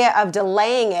the idea of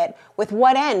delaying it, with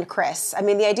what end, Chris? I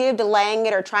mean, the idea of delaying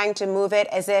it or trying to move it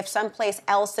as if someplace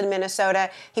else in Minnesota,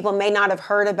 people may not have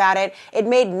heard about it. It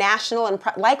made national and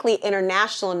likely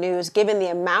international news, given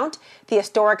the amount. The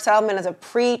historic settlement is a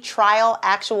pre-trial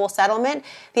actual settlement.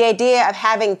 The idea of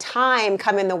having time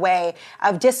come in the way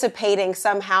of dissipating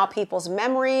somehow people's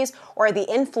memories or the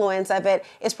influence of it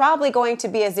is probably going to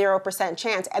be a 0%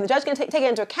 chance. And the judge can take it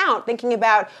into account, thinking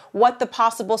about what the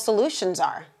possible solutions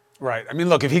are. Right. I mean,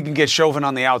 look, if he can get Chauvin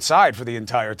on the outside for the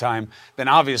entire time, then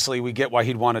obviously we get why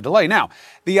he'd want to delay. Now,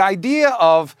 the idea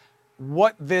of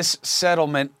what this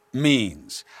settlement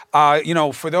means,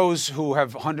 for those who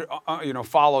have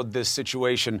followed this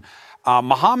situation,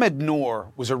 Mohamed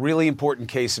Noor was a really important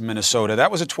case in Minnesota.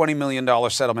 That was a $20 million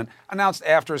settlement announced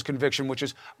after his conviction, which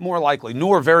is more likely.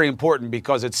 Noor, very important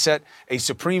because it set a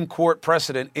Supreme Court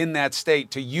precedent in that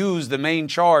state to use the main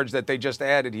charge that they just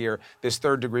added here, this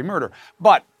third-degree murder.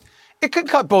 But it could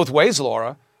cut both ways,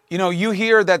 Laura. You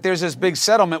hear that there's this big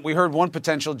settlement. We heard one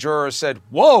potential juror said,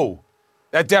 whoa,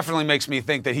 that definitely makes me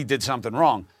think that he did something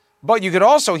wrong. But you could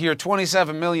also hear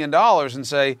 $27 million and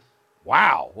say,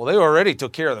 wow, well, they already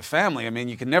took care of the family. I mean,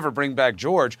 you can never bring back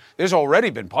George. There's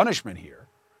already been punishment here.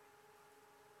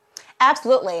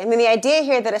 Absolutely. I mean, the idea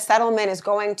here that a settlement is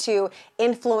going to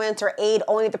influence or aid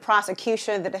only the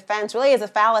prosecution or the defense really is a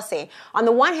fallacy. On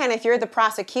the one hand, if you're the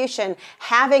prosecution,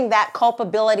 having that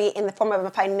culpability in the form of a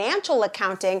financial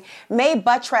accounting may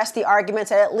buttress the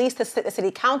arguments that at least the city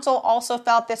council also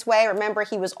felt this way. Remember,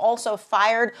 he was also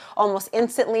fired almost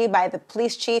instantly by the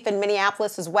police chief in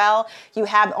Minneapolis as well. You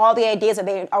have all the ideas that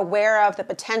they are aware of the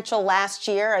potential last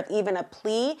year of even a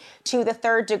plea to the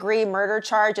third-degree murder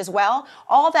charge as well.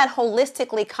 All that whole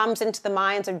holistically comes into the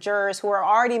minds of jurors who are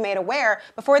already made aware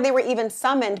before they were even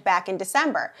summoned back in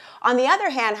December. On the other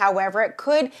hand, however, it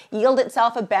could yield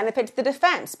itself a benefit to the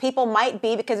defense. People might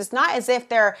be, because it's not as if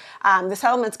the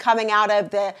settlement's coming out of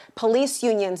the police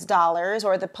union's dollars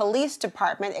or the police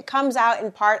department. It comes out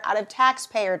in part out of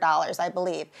taxpayer dollars, I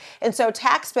believe. And so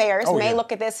taxpayers may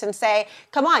look at this and say,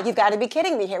 come on, you've got to be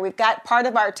kidding me here. We've got part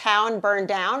of our town burned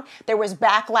down. There was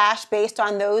backlash based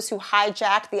on those who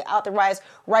hijacked the otherwise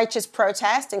righteous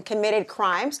protest and committed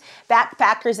crimes. That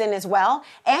factors in as well.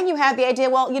 And you have the idea,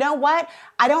 well, you know what?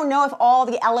 I don't know if all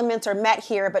the elements are met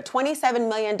here, but $27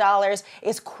 million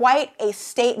is quite a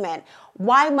statement.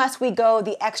 Why must we go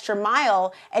the extra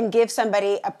mile and give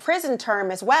somebody a prison term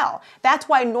as well? That's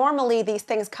why normally these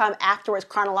things come afterwards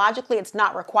chronologically. It's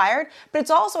not required, but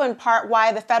it's also in part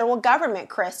why the federal government,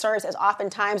 Chris, serves as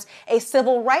oftentimes a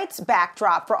civil rights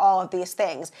backdrop for all of these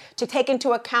things, to take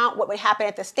into account what would happen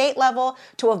at the state level,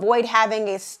 to avoid having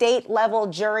a state level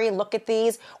jury look at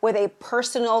these with a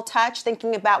personal touch,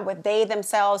 thinking about what they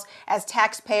themselves as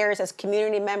taxpayers, as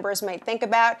community members might think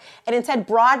about, and instead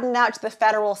broaden out to the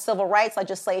federal civil rights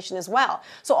legislation as well.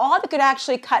 So all of it could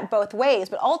actually cut both ways.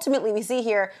 But ultimately, we see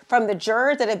here from the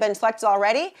jurors that have been selected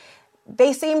already,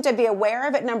 they seem to be aware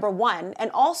of it, number one,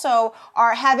 and also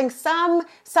are having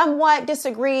somewhat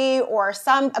disagree or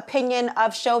some opinion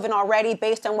of Chauvin already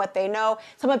based on what they know,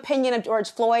 some opinion of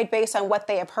George Floyd based on what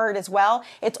they have heard as well.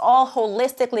 It's all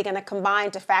holistically going to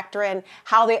combine to factor in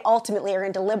how they ultimately are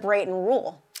going to deliberate and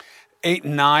rule. 8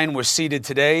 and 9 were seated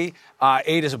today.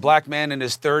 8 is a black man in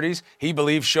his 30s. He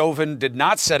believes Chauvin did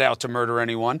not set out to murder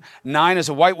anyone. 9 is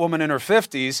a white woman in her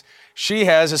 50s. She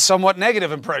has a somewhat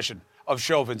negative impression of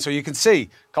Chauvin. So you can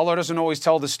see, color doesn't always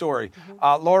tell the story.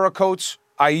 Laura Coates,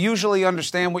 I usually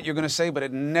understand what you're going to say, but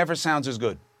it never sounds as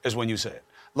good as when you say it.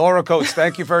 Laura Coates,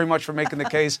 thank you very much for making the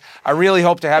case. I really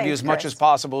hope to have you as much as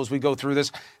possible as we go through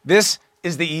this. This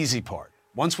is the easy part.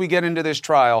 Once we get into this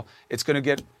trial, it's going to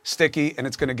get sticky and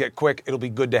it's going to get quick. It'll be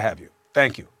good to have you.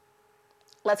 Thank you.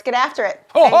 Let's get after it.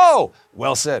 Ho, ho!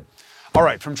 Well said. All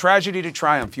right, from tragedy to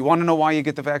triumph. You want to know why you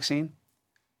get the vaccine?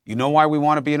 You know why we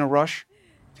want to be in a rush?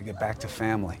 To get back to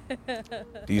family.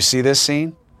 Do you see this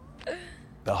scene?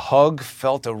 The hug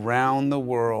felt around the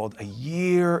world a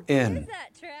year in. What is that,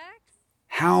 Trax?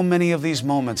 How many of these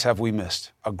moments have we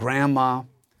missed? A grandma,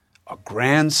 a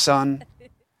grandson,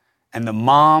 and the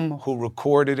mom who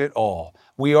recorded it all.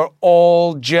 We are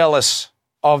all jealous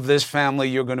of this family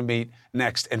you're going to meet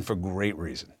next, and for great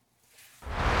reason.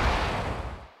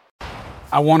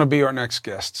 I want to be our next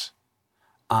guests,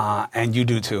 and you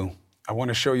do too. I want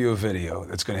to show you a video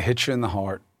that's going to hit you in the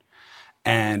heart,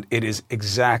 and it is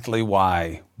exactly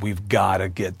why we've got to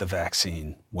get the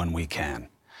vaccine when we can.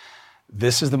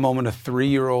 This is the moment a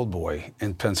 3-year-old boy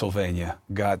in Pennsylvania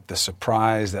got the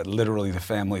surprise that literally the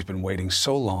family's been waiting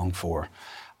so long for,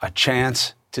 a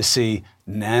chance to see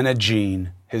Nana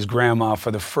Jean, his grandma,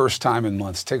 for the first time in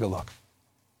months. Take a look.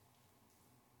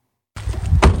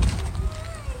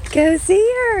 Go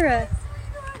see her.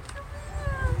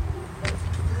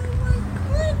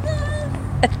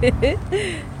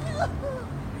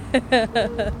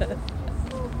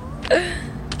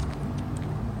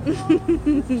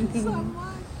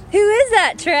 Who is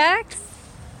that, Trax?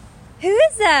 Who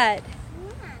is that?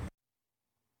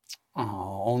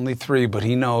 Oh, only 3, but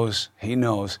he knows. He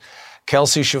knows.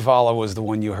 Kelsey Chavala was the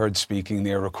one you heard speaking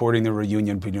there, recording the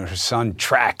reunion between her son,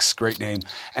 Trax, great name,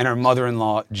 and her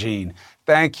mother-in-law, Jean.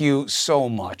 Thank you so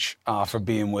much for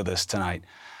being with us tonight.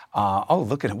 Oh,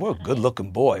 look at him. What a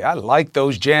good-looking boy. I like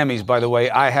those jammies, by the way.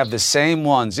 I have the same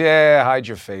ones. Yeah, hide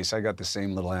your face. I got the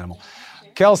same little animal.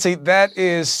 Kelsey, that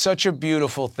is such a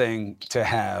beautiful thing to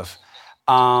have.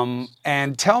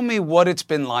 And tell me what it's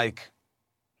been like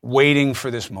waiting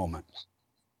for this moment.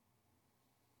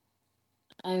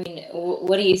 I mean,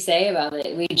 what do you say about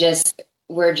it?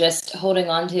 We're just holding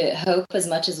on to hope as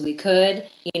much as we could.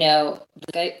 You know,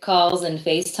 Skype calls and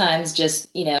FaceTimes just,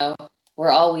 you know,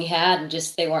 were all we had, and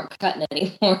just they weren't cutting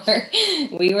anymore.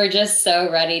 We were just so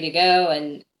ready to go,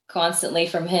 and constantly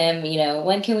from him, you know,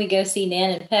 when can we go see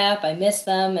Nan and Pep? I miss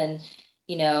them. And,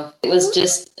 you know, it was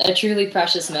just a truly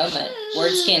precious moment.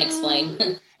 Words can't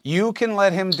explain. You can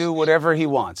let him do whatever he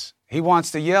wants. He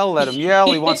wants to yell, let him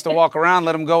yell. He wants to walk around,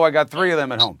 let him go. I got 3 of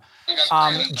them at home.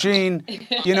 Jean,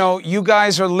 you know, you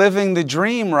guys are living the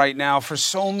dream right now for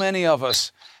so many of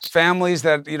us. Families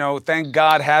that, you know, thank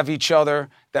God have each other,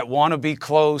 that want to be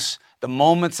close, the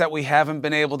moments that we haven't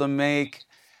been able to make.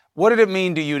 What did it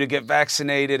mean to you to get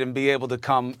vaccinated and be able to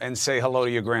come and say hello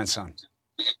to your grandson?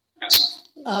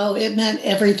 Oh, it meant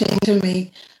everything to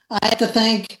me. I have to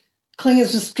thank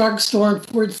Clingus Drugstore in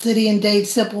Ford City and Dave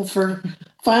Sipple for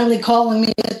finally calling me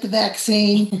to get the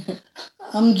vaccine.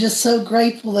 I'm just so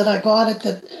grateful that I got it,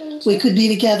 that we could be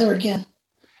together again.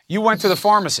 You went to the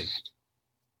pharmacy.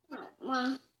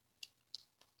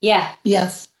 Yeah.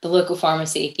 Yes. The local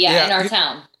pharmacy. Yeah, in our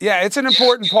town. Yeah, it's an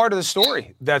important part of the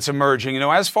story that's emerging. You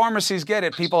know, as pharmacies get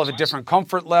it, people have a different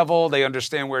comfort level. They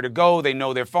understand where to go. They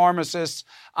know their pharmacists,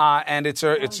 and it's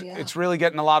really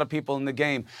getting a lot of people in the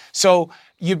game. So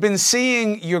you've been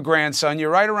seeing your grandson. You're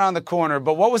right around the corner.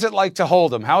 But what was it like to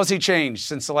hold him? How has he changed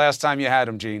since the last time you had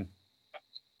him, Jean?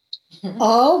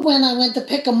 Oh, when I went to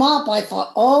pick him up, I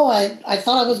thought, I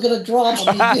thought I was going to drop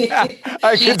him.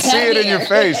 I could see it in your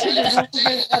face.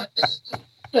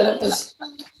 But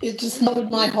it just melted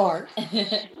my heart.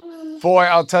 Boy,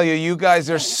 I'll tell you, you guys,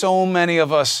 there's so many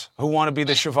of us who want to be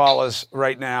the Chavalas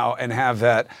right now and have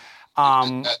that.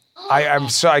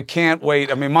 I can't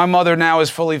wait. I mean, my mother now is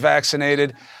fully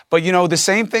vaccinated. But, you know, the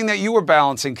same thing that you were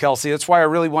balancing, Kelsey, that's why I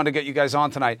really wanted to get you guys on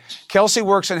tonight. Kelsey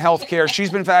works in healthcare.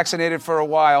 She's been vaccinated for a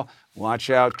while. Watch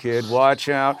out, kid. Watch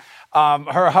out.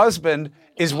 Her husband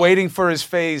is waiting for his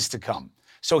phase to come.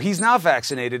 So he's not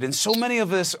vaccinated, and so many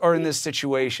of us are in this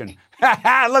situation.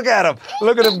 Look at him.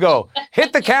 Look at him go.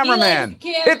 Hit the cameraman.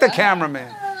 Hit the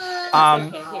cameraman.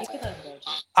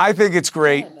 I think it's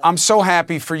great. I'm so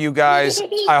happy for you guys.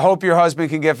 I hope your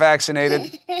husband can get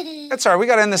vaccinated. That's all right. We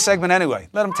got to end this segment anyway.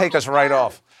 Let him take us right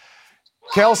off.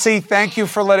 Kelsey, thank you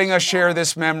for letting us share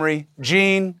this memory.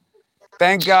 Jean,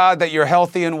 thank God that you're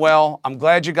healthy and well. I'm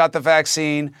glad you got the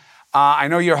vaccine. I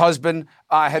know your husband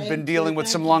had been dealing with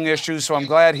some lung issues, so I'm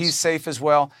glad he's safe as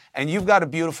well. And you've got a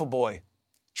beautiful boy.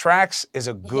 Trax is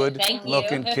a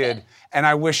good-looking kid, and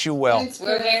I wish you well.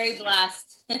 We're very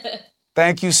blessed.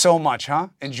 Thank you so much, huh?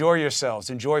 Enjoy yourselves.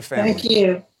 Enjoy family. Thank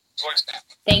you.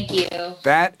 Thank you.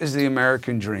 That is the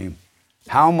American dream.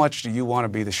 How much do you want to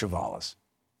be the Chavalas?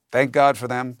 Thank God for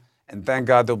them, and thank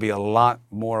God there'll be a lot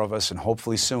more of us, and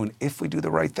hopefully soon, if we do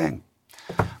the right thing.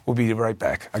 We'll be right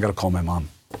back. I got to call my mom.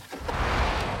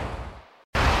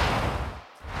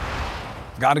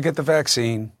 Got to get the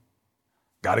vaccine,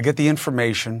 got to get the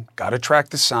information, got to track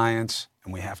the science,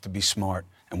 and we have to be smart,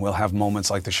 and we'll have moments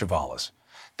like the Chavalas.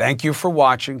 Thank you for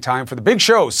watching. Time for the big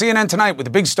show, CNN Tonight with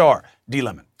the big star, D.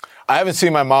 Lemon. I haven't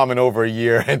seen my mom in over a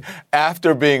year, and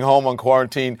after being home on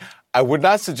quarantine, I would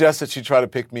not suggest that she try to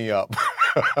pick me up.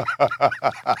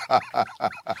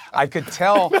 I could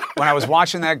tell when I was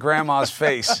watching that grandma's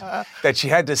face that she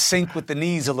had to sink with the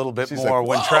knees a little bit more. Like,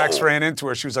 when Trax ran into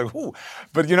her, she was like, ooh.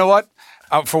 But you know what?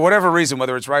 For whatever reason,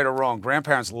 whether it's right or wrong,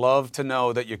 grandparents love to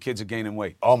know that your kids are gaining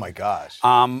weight. Oh, my gosh.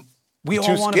 We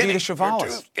all want to be the Chavalas. You're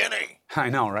too skinny. I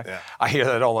know, right? Yeah. I hear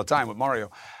that all the time with Mario.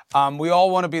 We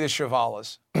all want to be the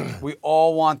Chavalas. We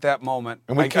all want that moment.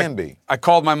 And we can be. I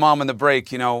called my mom in the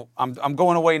break. You know, I'm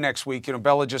going away next week. You know,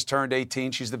 Bella just turned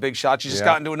 18. She's the big shot. She just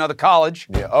got into another college.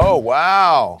 Yeah. Oh,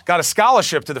 wow. Got a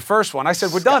scholarship to the first one. I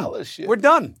said, we're done. We're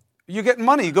done. You're getting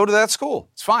money. You go to that school.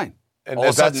 It's fine. And all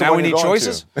of a sudden, now we need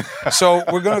choices. To. So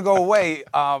we're going to go away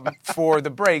for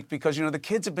the break because, you know, the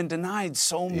kids have been denied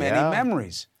so many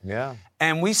memories. Yeah.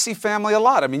 And we see family a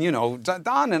lot. I mean, you know,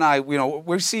 Don and I, you know,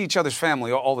 we see each other's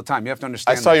family all the time. You have to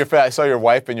understand. I saw your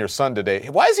wife and your son today.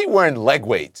 Why is he wearing leg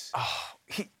weights? Oh,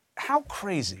 how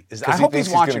crazy is that? I hope he's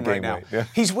watching right now. Yeah.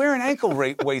 He's wearing ankle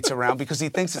weights around because he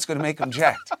thinks it's going to make him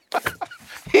jacked.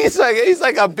 He's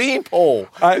like a beanpole.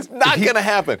 It's not going to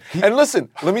happen. And listen,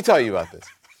 let me tell you about this.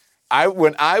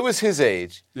 When I was his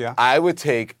age, I would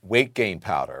take weight gain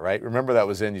powder, right? Remember that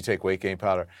was in, you take weight gain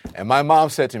powder. And my mom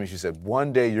said to me, she said,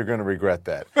 one day you're going to regret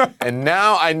that. And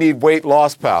now I need weight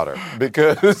loss powder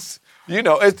because, you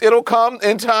know, it'll come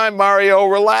in time, Mario,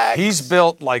 relax. He's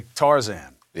built like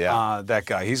Tarzan, that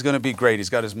guy. He's going to be great. He's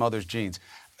got his mother's genes.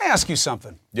 Let me ask you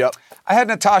something. Yep. I had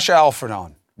Natasha Alford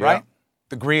on, right? Yeah.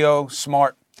 The griot,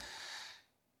 smart.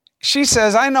 She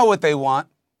says, I know what they want.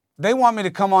 They want me to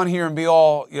come on here and be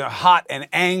all, you know, hot and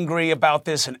angry about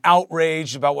this and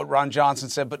outraged about what Ron Johnson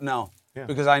said, but no,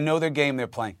 because I know their game they're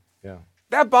playing. Yeah.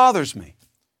 That bothers me.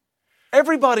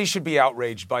 Everybody should be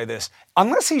outraged by this,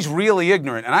 unless he's really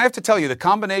ignorant. And I have to tell you, the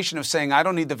combination of saying I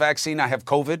don't need the vaccine, I have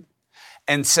COVID,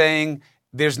 and saying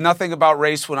there's nothing about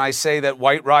race when I say that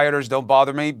white rioters don't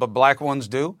bother me, but black ones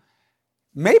do,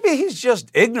 maybe he's just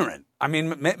ignorant. I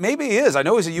mean, maybe he is. I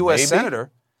know he's a U.S.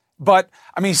 senator. But,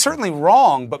 I mean, he's certainly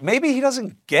wrong, but maybe he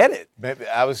doesn't get it. Maybe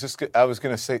I was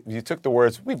going to say, you took the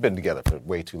words, we've been together for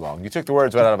way too long. You took the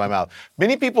words right out of my mouth.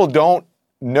 Many people don't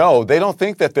know, they don't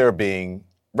think that they're being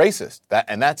racist.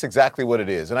 And that's exactly what it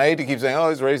is. And I hate to keep saying, oh,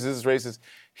 he's racist.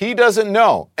 He doesn't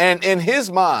know. And in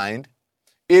his mind,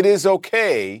 it is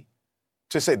okay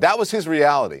to say that was his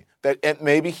reality. That and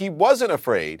maybe he wasn't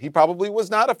afraid. He probably was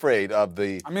not afraid of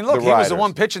the. I mean, look, the he was the rioters.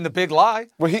 one pitching the big lie.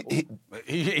 Well,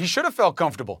 he should have felt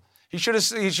comfortable. He should have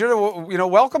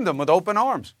welcomed them with open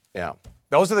arms. Yeah.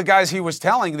 Those are the guys he was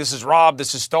telling, this is robbed,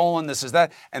 this is stolen, this is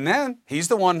that. And then he's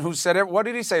the one who said it. What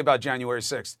did he say about January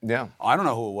 6th? Yeah. I don't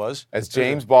know who it was. As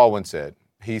James Baldwin said,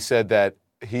 he said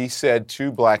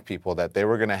to black people that they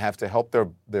were going to have to help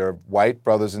their white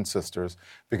brothers and sisters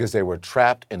because they were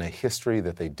trapped in a history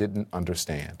that they didn't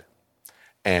understand.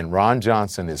 And Ron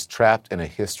Johnson is trapped in a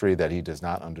history that he does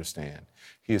not understand.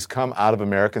 He has come out of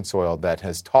American soil that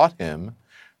has taught him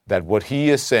that what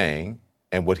he is saying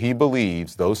and what he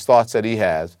believes, those thoughts that he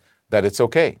has, that it's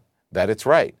okay, that it's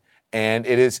right. And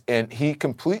he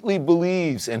completely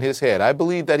believes in his head. I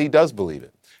believe that he does believe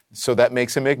it. So that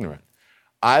makes him ignorant.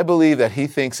 I believe that he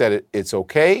thinks that it's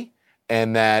okay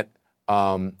and that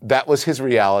that was his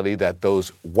reality, that those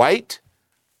white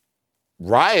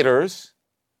rioters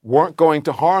weren't going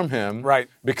to harm him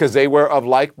because they were of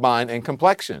like mind and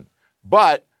complexion.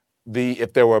 But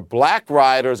if there were black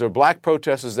rioters or black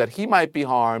protesters, that he might be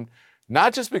harmed,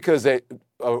 not just because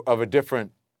of a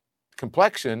different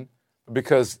complexion, but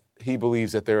because he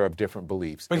believes that they're of different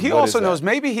beliefs. But he also knows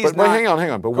maybe he's not. But hang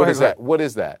on. But what is that? What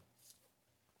is that?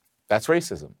 That's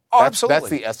racism. Oh, absolutely. That's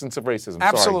the essence of racism.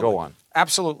 Absolutely. Sorry, go on.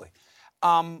 Absolutely.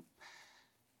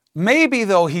 Maybe,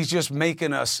 though, he's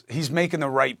making the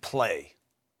right play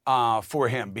for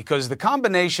him, because the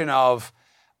combination of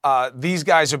these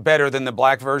guys are better than the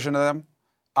black version of them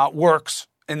works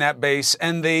in that base.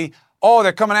 And they're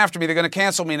coming after me, they're going to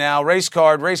cancel me now, race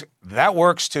card, that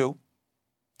works too.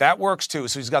 That works too.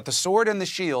 So he's got the sword and the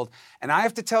shield. And I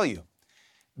have to tell you,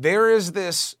 there is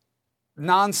this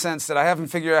nonsense that I haven't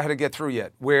figured out how to get through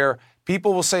yet, where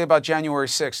people will say about January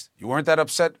 6th, you weren't that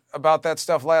upset about that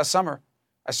stuff last summer.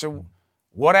 I said,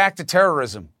 what act of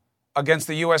terrorism against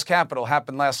the U.S. Capitol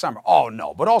happened last summer? Oh,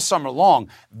 no, but all summer long,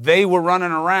 they were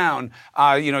running around,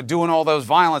 doing all those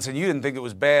violence, and you didn't think it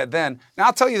was bad then. Now,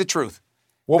 I'll tell you the truth.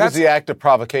 What was the act of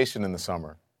provocation in the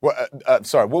summer? What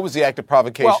was the act of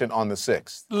provocation on the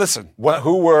 6th? Listen.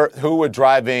 Who were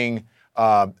driving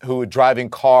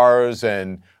cars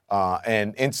and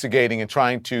instigating and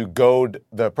trying to goad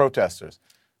the protesters?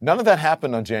 None of that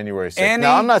happened on January 6th.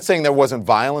 Now, I'm not saying there wasn't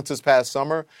violence this past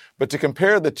summer, but to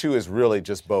compare the two is really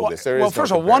just bogus. Well,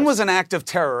 first of all, one was an act of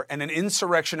terror and an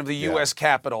insurrection of the U.S.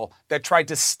 Capitol that tried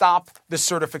to stop the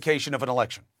certification of an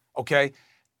election, okay?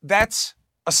 That's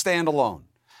a standalone.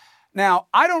 Now,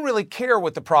 I don't really care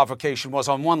what the provocation was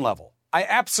on one level. I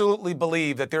absolutely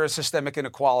believe that there is systemic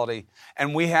inequality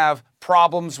and we have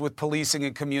problems with policing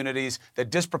in communities that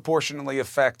disproportionately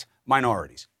affect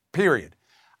minorities, period.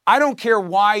 I don't care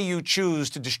why you choose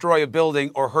to destroy a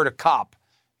building or hurt a cop.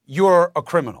 You're a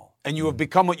criminal, and you have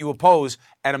become what you oppose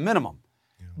at a minimum.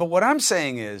 Yeah. But what I'm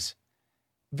saying is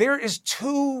there is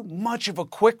too much of a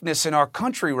quickness in our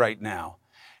country right now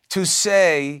to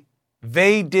say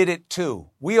they did it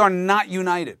too. We are not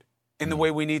united in the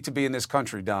way we need to be in this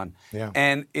country, Don. Yeah.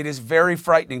 And it is very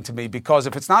frightening to me, because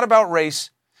if it's not about race,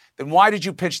 then why did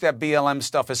you pitch that BLM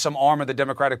stuff as some arm of the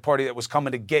Democratic Party that was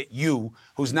coming to get you,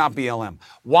 who's not BLM?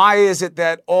 Why is it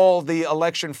that all the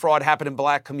election fraud happened in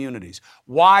black communities?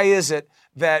 Why is it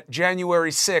that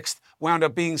January 6th wound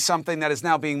up being something that is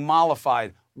now being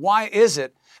mollified? Why is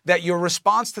it that your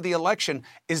response to the election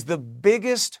is the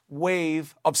biggest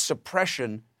wave of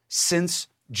suppression since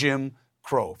Jim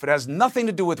Crow? If it has nothing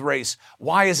to do with race,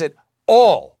 why is it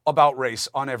all about race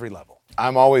on every level?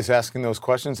 I'm always asking those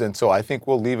questions, and so I think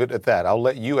we'll leave it at that. I'll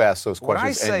let you ask those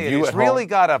questions. When I say and it's really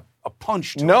got a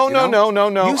punch to it. No.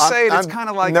 You say it's kind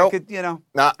of like, no.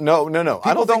 No.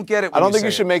 People don't get it when I don't think say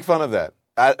you should it. make fun of that.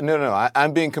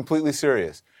 I'm being completely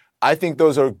serious. I think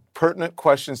those are pertinent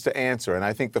questions to answer, and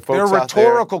I think the folks They're out there...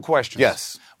 rhetorical questions.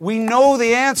 Yes. We know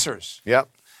the answers. Yep.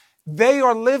 They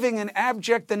are living in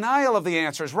abject denial of the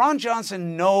answers. Ron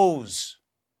Johnson knows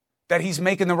that he's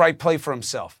making the right play for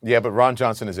himself. Yeah, but Ron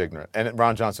Johnson is ignorant, and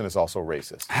Ron Johnson is also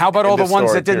racist. How about all the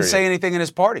ones that didn't say anything in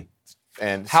his party?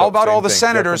 And how about all the thing.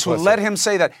 senators who let him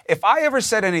say that? If I ever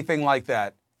said anything like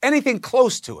that, anything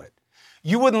close to it,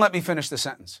 you wouldn't let me finish the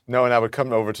sentence. No, and I would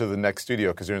come over to the next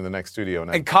studio, because you're in the next studio.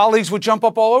 And colleagues would jump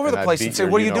up all over the place and say,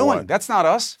 what are you doing? That's not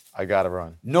us. I got to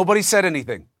run. Nobody said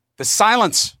anything. The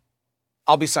silence.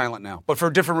 I'll be silent now, but for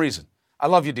a different reason. I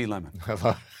love you, D. Lemon.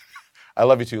 I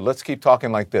love you too. Let's keep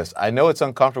talking like this. I know it's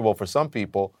uncomfortable for some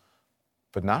people,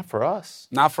 but not for us.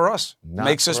 Not for us.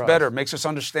 Makes us better, makes us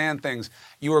understand things.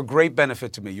 You are a great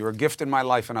benefit to me. You're a gift in my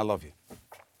life, and I love you.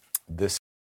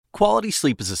 Quality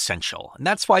sleep is essential, and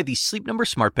that's why the Sleep Number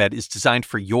Smart Bed is designed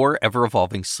for your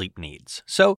ever-evolving sleep needs.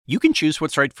 So you can choose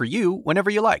what's right for you whenever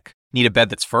you like. Need a bed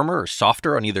that's firmer or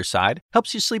softer on either side?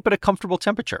 Helps you sleep at a comfortable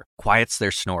temperature. Quiets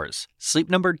their snores. Sleep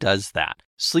Number does that.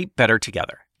 Sleep better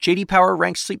together. J.D. Power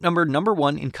ranks Sleep Number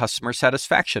 #1 in customer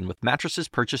satisfaction with mattresses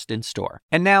purchased in-store.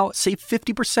 And now, save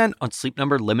 50% on Sleep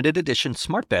Number limited edition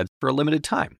smart beds for a limited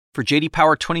time. For J.D.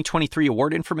 Power 2023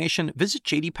 award information, visit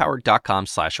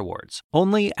jdpower.com/awards.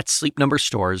 Only at Sleep Number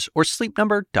stores or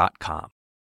sleepnumber.com.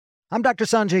 I'm Dr.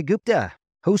 Sanjay Gupta,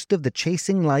 host of the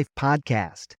Chasing Life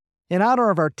podcast. In honor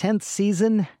of our 10th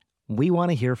season, we want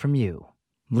to hear from you.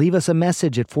 Leave us a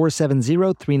message at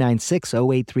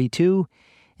 470-396-0832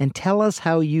 and tell us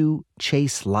how you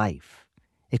chase life.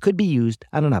 It could be used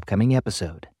on an upcoming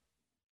episode.